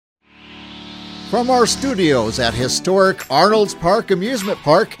From our studios at historic Arnold's Park Amusement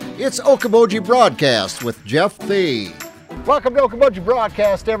Park, it's Okoboji Broadcast with Jeff Thee. Welcome to Okoboji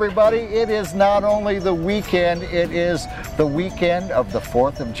Broadcast, everybody. It is not only the weekend, it is the weekend of the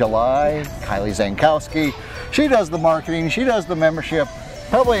 4th of July. Kylie Zankowski, she does the marketing, she does the membership,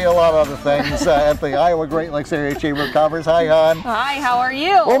 probably a lot of other things at the Iowa Great Lakes Area Chamber of Commerce. Hi, hon. Hi, how are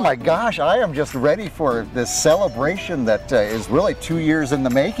you? Oh my gosh, I am just ready for this celebration that is really 2 years in the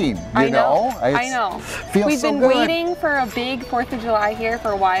making. I know. Feels We've so been good. waiting for a big 4th of July here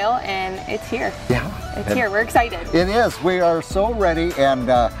for a while, and it's here. Yeah. It's here. We're excited. It is. We are so ready, and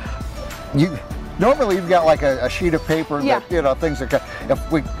normally you've got like a sheet of paper that, you know, things are, if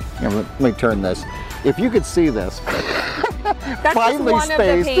we, let me turn this. If you could see this. That's finally just one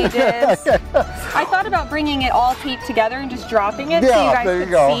spaced. of the pages. I thought about bringing it all taped together and just dropping it so you guys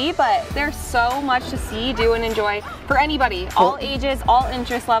could see, but there's so much to see, do, and enjoy for anybody, all ages, all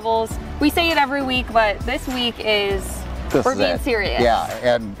interest levels. We say it every week, but this week we're being serious. Yeah,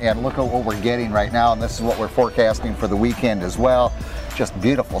 and look at what we're getting right now, and this is what we're forecasting for the weekend as well. Just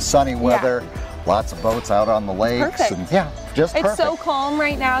beautiful sunny weather. Yeah. Lots of boats out on the lakes. Perfect. And yeah, just perfect. It's so calm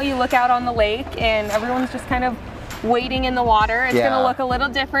right now. You look out on the lake and everyone's just kind of wading in the water. It's going to look a little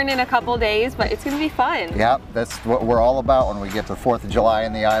different in a couple days, but it's going to be fun. Yeah, that's what we're all about when we get to 4th of July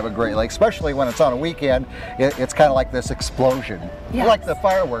in the Iowa Great Lakes, especially when it's on a weekend. It's kind of like this explosion. Yes. Like the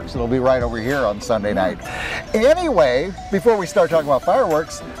fireworks that'll be right over here on Sunday night. Anyway, before we start talking about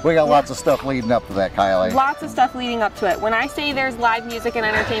fireworks, we got lots of stuff leading up to that, Kylie. Lots of stuff leading up to it. When I say there's live music and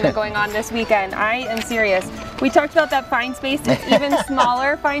entertainment going on this weekend, I am serious. We talked about that Fine Space. It's even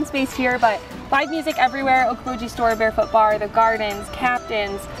smaller Fine Space here, but live music everywhere. Okoboji Store, Barefoot Bar, the Gardens,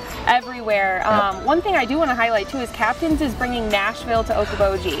 Captain's, everywhere. One thing I do want to highlight too is Captain's is bringing Nashville to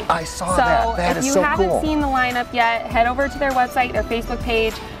Okoboji. I saw that. That is so cool. If you haven't seen the lineup yet, head over to their website, their Facebook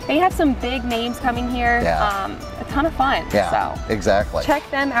page. They have some big names coming here. A ton of fun. Yeah, so exactly. Check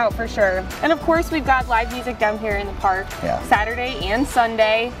them out for sure. And of course, we've got live music down here in the park Saturday and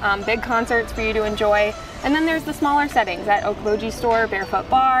Sunday. Big concerts for you to enjoy. And then there's the smaller settings at Okoboji Store, Barefoot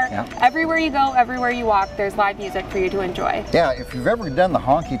Bar. Everywhere you go, everywhere you walk, there's live music for you to enjoy. Yeah, if you've ever done the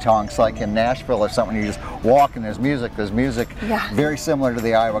honky tonks like in Nashville or something, you just walk and there's music very similar to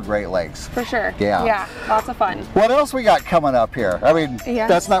the Iowa Great Lakes. For sure. Yeah, lots of fun. What else we got coming up here? I mean,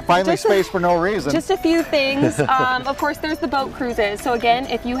 that's not finally spaced for no reason. Just a few things. Of course, there's the boat cruises. So again,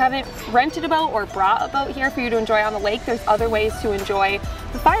 if you haven't rented a boat or brought a boat here for you to enjoy on the lake, there's other ways to enjoy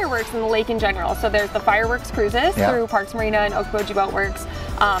the fireworks in the lake in general. So there's the fireworks cruises through Parks Marina and Okoboji Boat Works.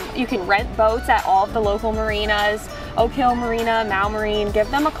 You can rent boats at all of the local marinas, Oak Hill Marina, Mal Marine. Give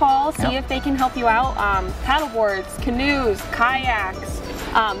them a call, see if they can help you out. Paddle boards, canoes, kayaks.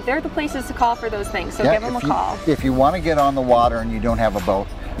 They're the places to call for those things, so give them a call. If you want to get on the water and you don't have a boat,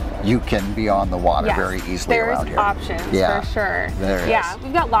 you can be on the water very easily around here. There's options for sure.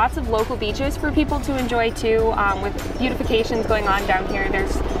 We've got lots of local beaches for people to enjoy too, with beautifications going on down here.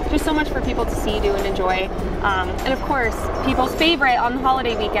 There's just so much for people to see, do, and enjoy. And of course, people's favorite on the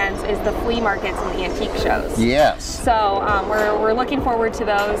holiday weekends is the flea markets and the antique shows. Yes. So we're looking forward to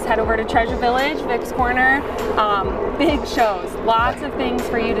those. Head over to Treasure Village, Vic's Corner. Big shows, lots of things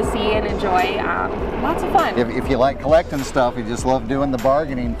for you to see and enjoy. Lots of fun. If you like collecting stuff, you just love doing the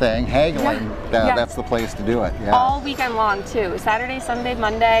bargaining thing, haggling, that's the place to do it. All weekend long too. Saturday, Sunday,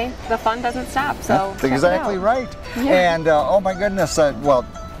 Monday, the fun doesn't stop. So that's exactly right. And oh my goodness, well,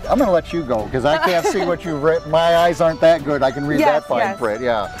 I'm going to let you go because I can't see what you've written. My eyes aren't that good. I can read that fine print.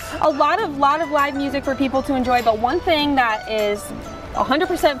 A lot of live music for people to enjoy, but one thing that is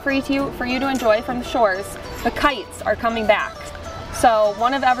 100% free for you to enjoy from the shores, the kites are coming back. So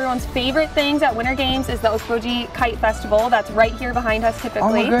one of everyone's favorite things at Winter Games is the Okoboji Kite Festival. That's right here behind us typically.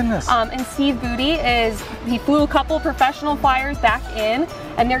 Oh my goodness. And Steve Booty he flew a couple professional flyers back in,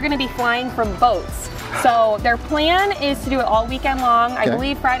 and they're going to be flying from boats. So their plan is to do it all weekend long. I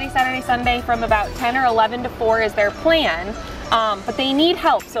believe Friday, Saturday, Sunday from about 10 or 11 to 4 is their plan. But they need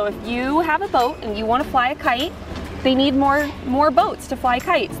help. So if you have a boat and you want to fly a kite, they need more boats to fly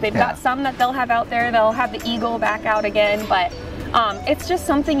kites. They've got some that they'll have out there. They'll have the Eagle back out again, but it's just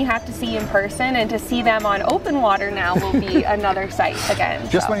something you have to see in person, and to see them on open water now will be another sight again.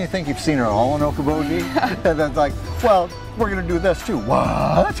 Just when you think you've seen it all in Okoboji, and it's like, well, we're going to do this too.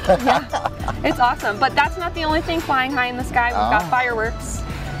 What? It's awesome. But that's not the only thing flying high in the sky. We've got fireworks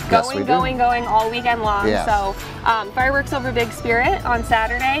going all weekend long. So fireworks over Big Spirit on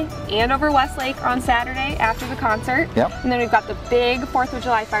Saturday and over Westlake on Saturday after the concert. And then we've got the big 4th of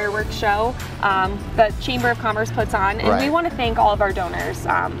July fireworks show the Chamber of Commerce puts on. And we want to thank all of our donors.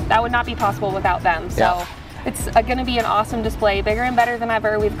 That would not be possible without them. So It's going to be an awesome display, bigger and better than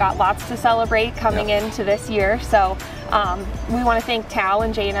ever. We've got lots to celebrate coming into this year, so we want to thank Tal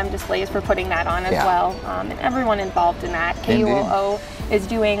and J&M Displays for putting that on as well, and everyone involved in that. KUOO is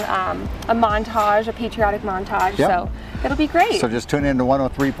doing a montage, a patriotic montage, so it'll be great. So just tune in to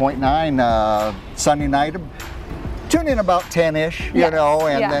 103.9 Sunday night. Tune in about 10-ish, you know,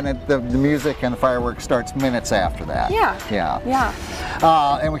 and then the music and the fireworks starts minutes after that.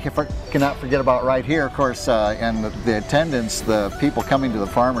 And we cannot forget about right here, of course, and the attendance, the people coming to the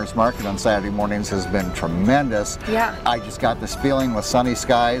farmers market on Saturday mornings has been tremendous. I just got this feeling with sunny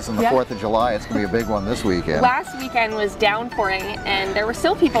skies and the 4th of July, it's going to be a big one this weekend. Last weekend was downpouring and there were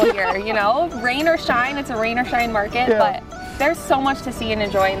still people here, you know, rain or shine, it's a rain or shine market, but there's so much to see and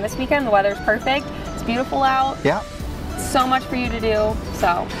enjoy, and this weekend the weather's perfect, it's beautiful out. So much for you to do,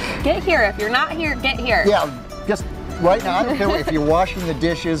 so get here. If you're not here, get here. Just right now, I don't care if you're washing the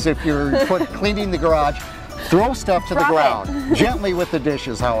dishes, if you're cleaning the garage, throw stuff to the ground. Gently with the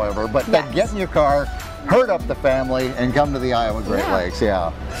dishes, however, but then get in your car, herd up the family, and come to the Iowa Great Lakes.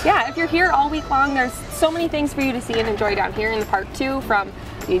 If you're here all week long, there's so many things for you to see and enjoy down here in the park too, from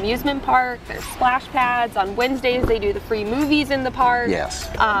the amusement park, there's splash pads. On Wednesdays they do the free movies in the park.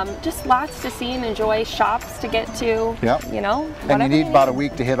 Just lots to see and enjoy, shops to get to, you know. And you need about a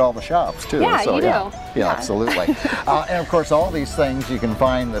week to hit all the shops too. So, you do. Absolutely. And of course all these things, you can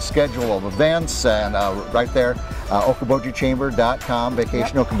find the schedule of events and right there, OkobojiChamber.com,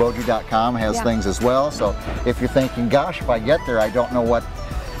 VacationOkoboji.com has things as well. So if you're thinking, gosh, if I get there, I don't know what,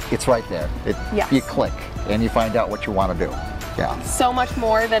 it's right there. You click and you find out what you want to do. So much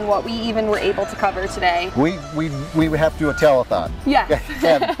more than what we even were able to cover today. We would have to do a telethon.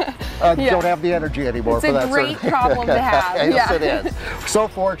 And don't have the energy anymore for that. It's a great problem to have. Yes, it is. So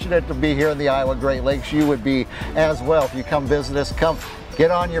fortunate to be here in the Iowa Great Lakes. You would be as well if you come visit us. Come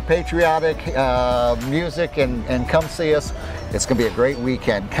get on your patriotic music and come see us. It's going to be a great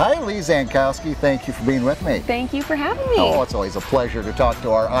weekend. Kylie Zankowski, thank you for being with me. Thank you for having me. Oh, it's always a pleasure to talk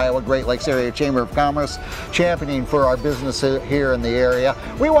to our Iowa Great Lakes Area Chamber of Commerce, championing for our business here in the area.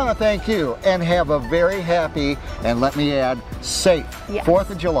 We want to thank you and have a very happy, and let me add, safe 4th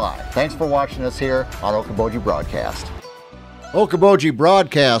of July. Thanks for watching us here on Okoboji Broadcast. Okoboji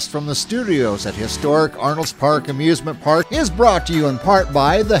Broadcast from the studios at historic Arnold's Park Amusement Park is brought to you in part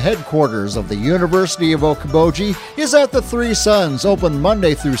by the headquarters of the University of Okoboji is at the Three Sons, open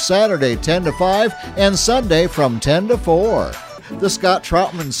Monday through Saturday 10 to 5 and Sunday from 10 to 4. The Scott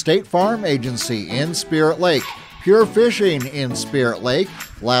Troutman State Farm Agency in Spirit Lake. Pure Fishing in Spirit Lake,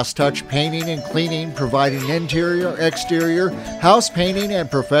 Last Touch Painting and Cleaning, providing interior, exterior, house painting,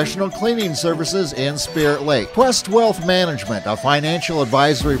 and professional cleaning services in Spirit Lake. Quest Wealth Management, a financial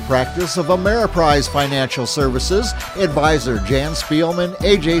advisory practice of Ameriprise Financial Services, advisor Jan Spielman,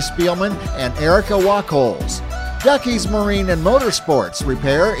 AJ Spielman, and Erica Wachholz. Ducky's Marine and Motorsports,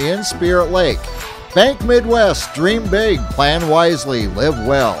 repair in Spirit Lake. Bank Midwest, dream big, plan wisely, live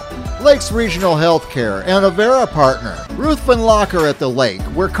well. Lakes Regional Healthcare and Avera Partner. Ruthven Locker at the Lake,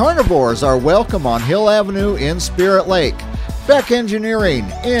 where carnivores are welcome on Hill Avenue in Spirit Lake. Beck Engineering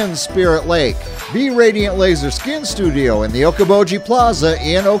in Spirit Lake. Be Radiant Laser Skin Studio in the Okoboji Plaza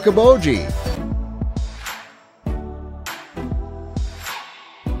in Okoboji.